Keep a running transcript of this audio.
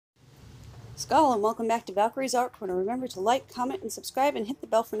Skull, and welcome back to Valkyrie's Art Corner. Remember to like, comment, and subscribe, and hit the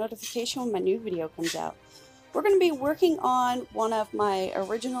bell for notification when my new video comes out. We're going to be working on one of my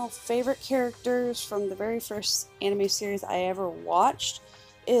original favorite characters from the very first anime series I ever watched.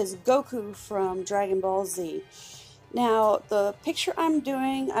 It is Goku from Dragon Ball Z. Now, the picture I'm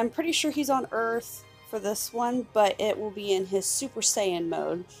doing, I'm pretty sure he's on Earth for this one, but it will be in his Super Saiyan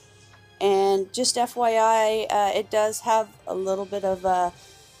mode. And just FYI, it does have a little bit of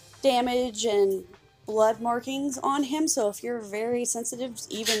damage and blood markings on him, so if you're very sensitive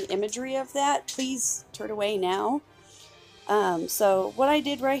to even imagery of that, please turn away now. So what I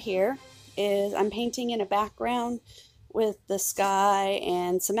did right here is I'm painting in a background with the sky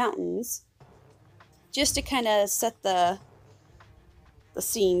and some mountains just to kind of set the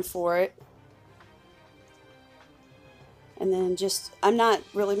scene for it. And then just, I'm not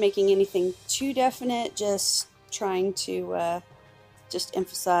really making anything too definite, just trying to just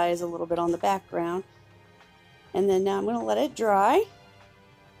emphasize a little bit on the background. And then now I'm going to let it dry.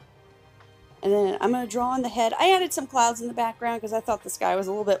 And then I'm going to draw on the head. I added some clouds in the background because I thought the sky was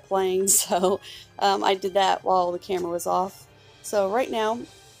a little bit plain, so I did that while the camera was off. So right now,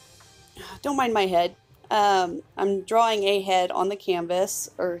 don't mind my head. I'm drawing a head on the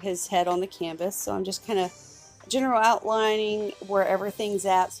canvas, or his head on the canvas, so I'm just kind of general outlining where everything's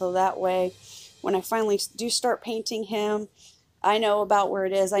at, so that way when I finally do start painting him, I know about where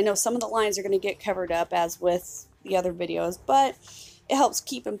it is. I know some of the lines are going to get covered up as with the other videos, but it helps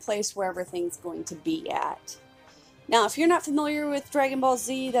keep in place where everything's going to be at. Now, if you're not familiar with Dragon Ball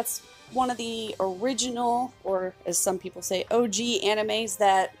Z, that's one of the original, or as some people say, OG animes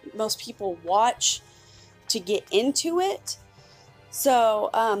that most people watch to get into it. So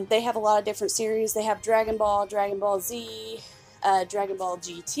they have a lot of different series. They have Dragon Ball, Dragon Ball Z, Dragon Ball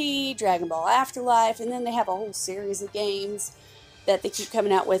GT, Dragon Ball Afterlife, and then they have a whole series of games that they keep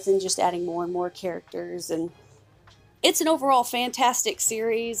coming out with and just adding more and more characters. And it's an overall fantastic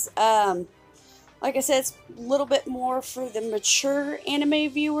series. Like I said, it's a little bit more for the mature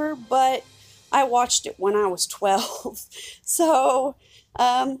anime viewer, but I watched it when I was 12. So,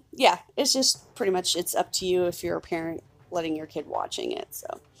 yeah, it's just pretty much, it's up to you if you're a parent letting your kid watching it.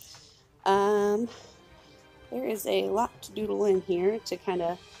 So, there is a lot to doodle in here to kind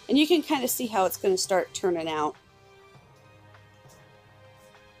of, and you can kind of see how it's going to start turning out.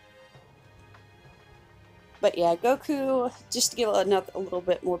 But yeah, Goku, just to give a little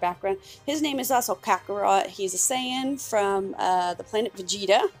bit more background, his name is also Kakarot. He's a Saiyan from the planet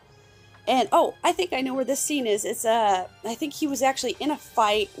Vegeta. And, oh, I think I know where this scene is. It's, I think he was actually in a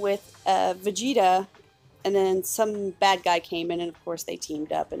fight with Vegeta, and then some bad guy came in, and of course they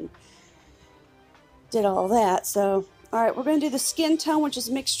teamed up and did all that. So, alright, we're going to do the skin tone, which is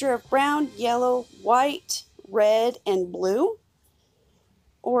a mixture of brown, yellow, white, red, and blue.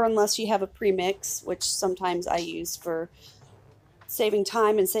 Or unless you have a premix, which sometimes I use for saving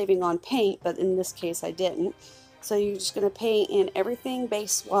time and saving on paint, but in this case I didn't. So you're just going to paint in everything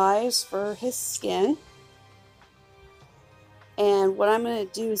base-wise for his skin. And what I'm going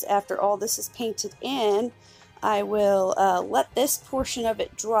to do is, after all this is painted in, I will let this portion of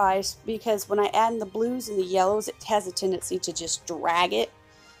it dry, because when I add in the blues and the yellows, it has a tendency to just drag it.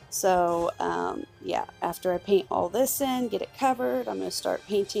 So, yeah, after I paint all this in, get it covered, I'm going to start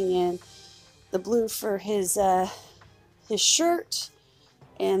painting in the blue for his shirt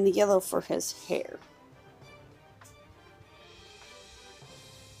and the yellow for his hair.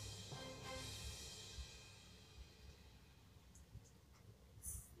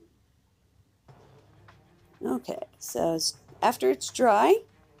 Okay, so after it's dry,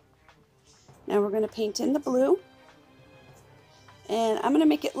 now we're going to paint in the blue. And I'm going to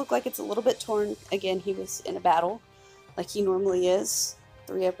make it look like it's a little bit torn. Again, he was in a battle, like he normally is.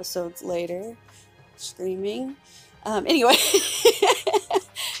 3 episodes later, screaming. Anyway,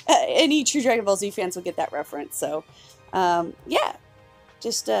 any true Dragon Ball Z fans will get that reference. So, yeah,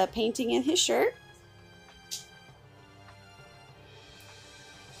 just painting in his shirt.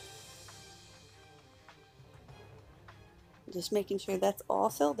 Just making sure that's all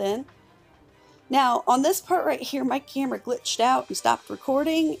filled in. Now, on this part right here, my camera glitched out and stopped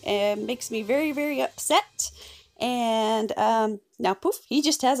recording, and makes me very, very upset. And now, poof, he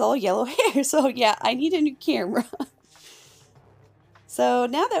just has all yellow hair. So, yeah, I need a new camera. So,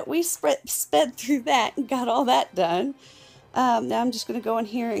 now that we sped through that and got all that done, now I'm just going to go in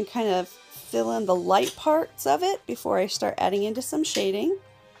here and kind of fill in the light parts of it before I start adding into some shading.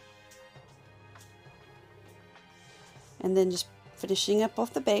 And then just finishing up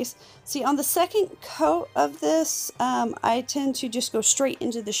off the base. See, on the second coat of this, I tend to just go straight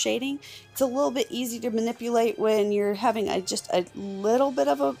into the shading. It's a little bit easy to manipulate when you're having just a little bit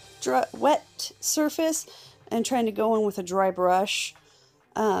of a wet surface and trying to go in with a dry brush.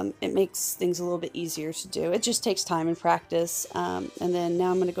 It makes things a little bit easier to do. It just takes time and practice. And then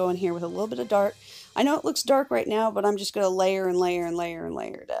now I'm going to go in here with a little bit of dark. I know it looks dark right now, but I'm just going to layer and layer and layer and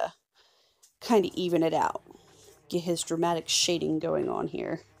layer to kind of even it out. Get his dramatic shading going on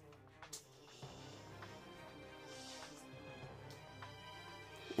here.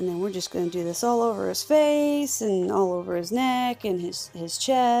 And then we're just going to do this all over his face and all over his neck and his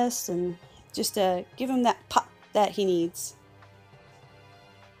chest, and just to give him that pop that he needs.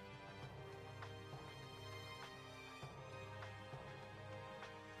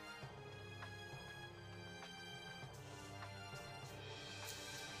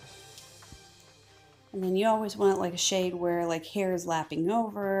 And then you always want like a shade where like hair is lapping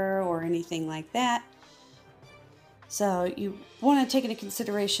over or anything like that. So you want to take into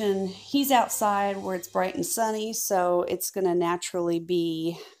consideration he's outside where it's bright and sunny, so it's going to naturally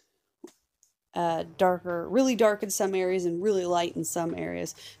be darker, really dark in some areas and really light in some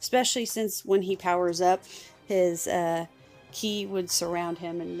areas, especially since when he powers up, his ki would surround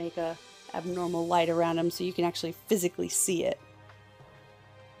him and make a abnormal light around him, so you can actually physically see it.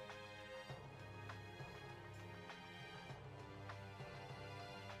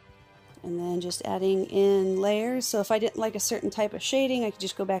 And then just adding in layers. So if I didn't like a certain type of shading, I could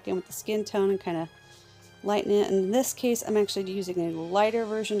just go back in with the skin tone and kind of lighten it. In this case, I'm actually using a lighter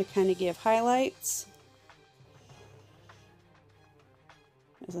version to kind of give highlights.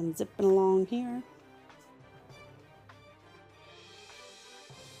 As I'm zipping along here.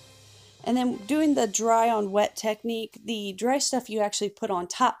 And then doing the dry on wet technique, the dry stuff you actually put on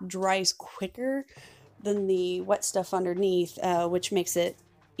top dries quicker than the wet stuff underneath, which makes it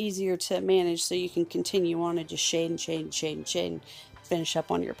easier to manage, so you can continue on and just shade and shade and shade and shade and finish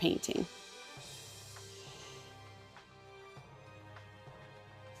up on your painting.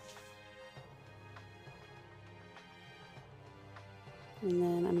 And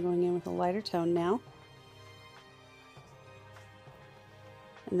then I'm going in with a lighter tone now.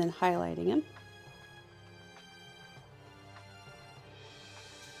 And then highlighting him.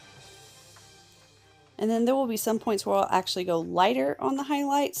 And then there will be some points where I'll actually go lighter on the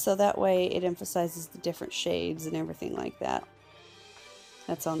highlights, so that way it emphasizes the different shades and everything like that.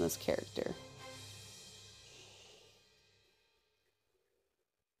 That's on this character.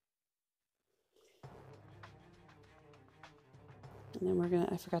 And then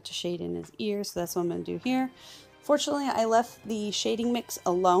I forgot to shade in his ear, so that's what I'm going to do here. Fortunately, I left the shading mix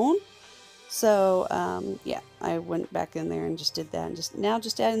alone. So, yeah, I went back in there and just did that. And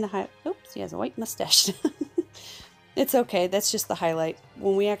just adding the oops, he has a white mustache. It's okay. That's just the highlight.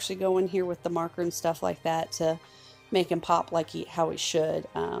 When we actually go in here with the marker and stuff like that to make him pop like how he should,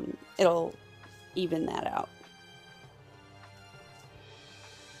 it'll even that out.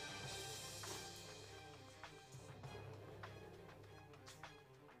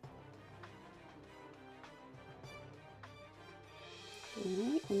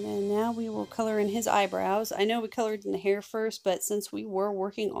 Alright, and then now we will color in his eyebrows. I know we colored in the hair first, but since we were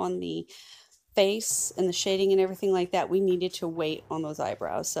working on the face and the shading and everything like that, we needed to wait on those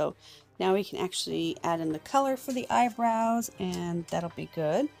eyebrows. So now we can actually add in the color for the eyebrows, and that'll be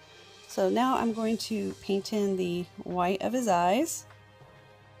good. So now I'm going to paint in the white of his eyes.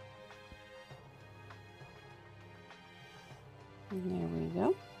 And there we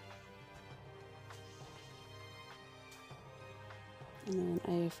go. And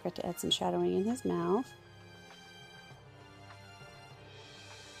then I forgot to add some shadowing in his mouth.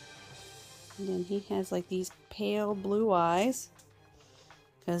 And then he has like these pale blue eyes,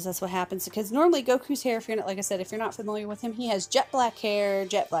 because that's what happens. Because normally Goku's hair, if you're not, like I said, if you're not familiar with him, he has jet black hair,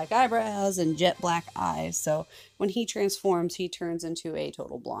 jet black eyebrows, and jet black eyes. So when he transforms, he turns into a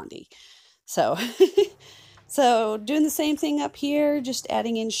total blondie. So, so doing the same thing up here, just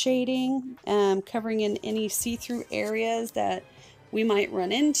adding in shading, covering in any see-through areas that we might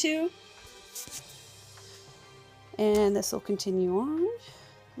run into. And this will continue on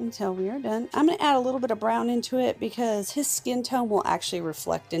until we are done. I'm going to add a little bit of brown into it because his skin tone will actually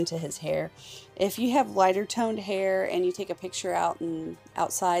reflect into his hair. If you have lighter toned hair and you take a picture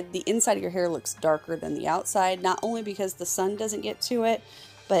outside, the inside of your hair looks darker than the outside, not only because the sun doesn't get to it,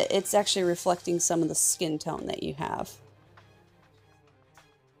 but it's actually reflecting some of the skin tone that you have.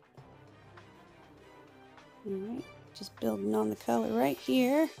 Alright, just building on the color right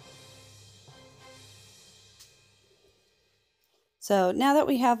here. So now that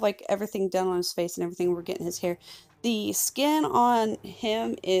we have like everything done on his face and everything, we're getting his hair. The skin on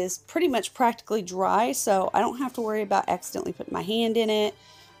him is pretty much practically dry, so I don't have to worry about accidentally putting my hand in it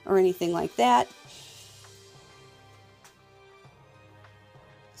or anything like that.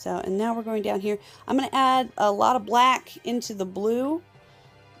 So, and now we're going down here. I'm going to add a lot of black into the blue,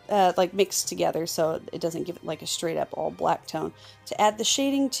 like mixed together, so it doesn't give it like a straight up all black tone. To add the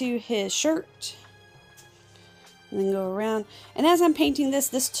shading to his shirt, and then go around. And as I'm painting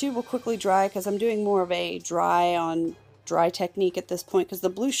this too will quickly dry, because I'm doing more of a dry on dry technique at this point, because the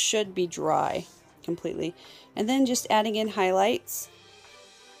blue should be dry completely. And then just adding in highlights.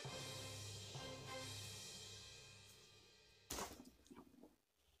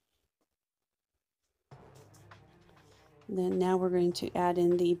 And then now we're going to add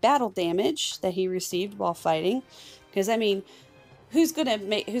in the battle damage that he received while fighting, because I mean, who's gonna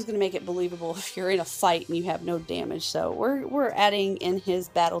make it believable if you're in a fight and you have no damage? So we're adding in his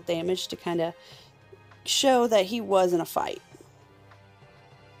battle damage to kind of show that he was in a fight.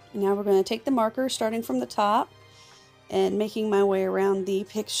 And now we're going to take the marker starting from the top and making my way around the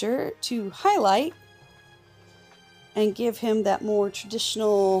picture to highlight and give him that more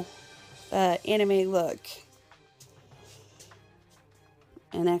traditional anime look.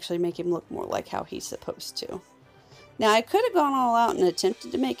 And actually make him look more like how he's supposed to. Now, I could have gone all out and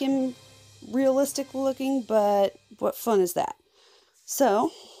attempted to make him realistic looking, but what fun is that?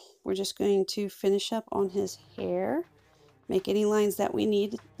 So, we're just going to finish up on his hair, make any lines that we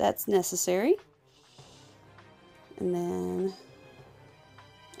need that's necessary, and then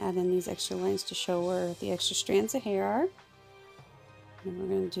add in these extra lines to show where the extra strands of hair are. And we're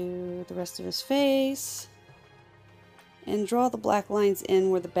going to do the rest of his face. And draw the black lines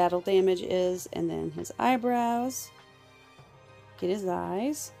in where the battle damage is, and then his eyebrows. Get his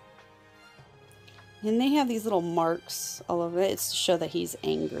eyes. And they have these little marks all over it. It's to show that he's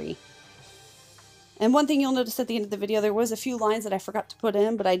angry. And one thing you'll notice at the end of the video, there was a few lines that I forgot to put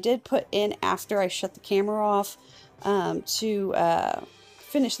in, but I did put in after I shut the camera off to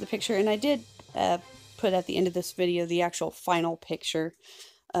finish the picture. And I did put at the end of this video the actual final picture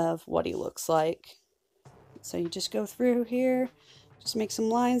of what he looks like. So you just go through here, just make some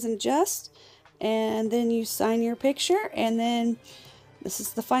lines and adjust, and then you sign your picture, and then this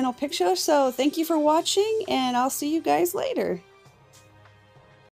is the final picture. So thank you for watching, and I'll see you guys later.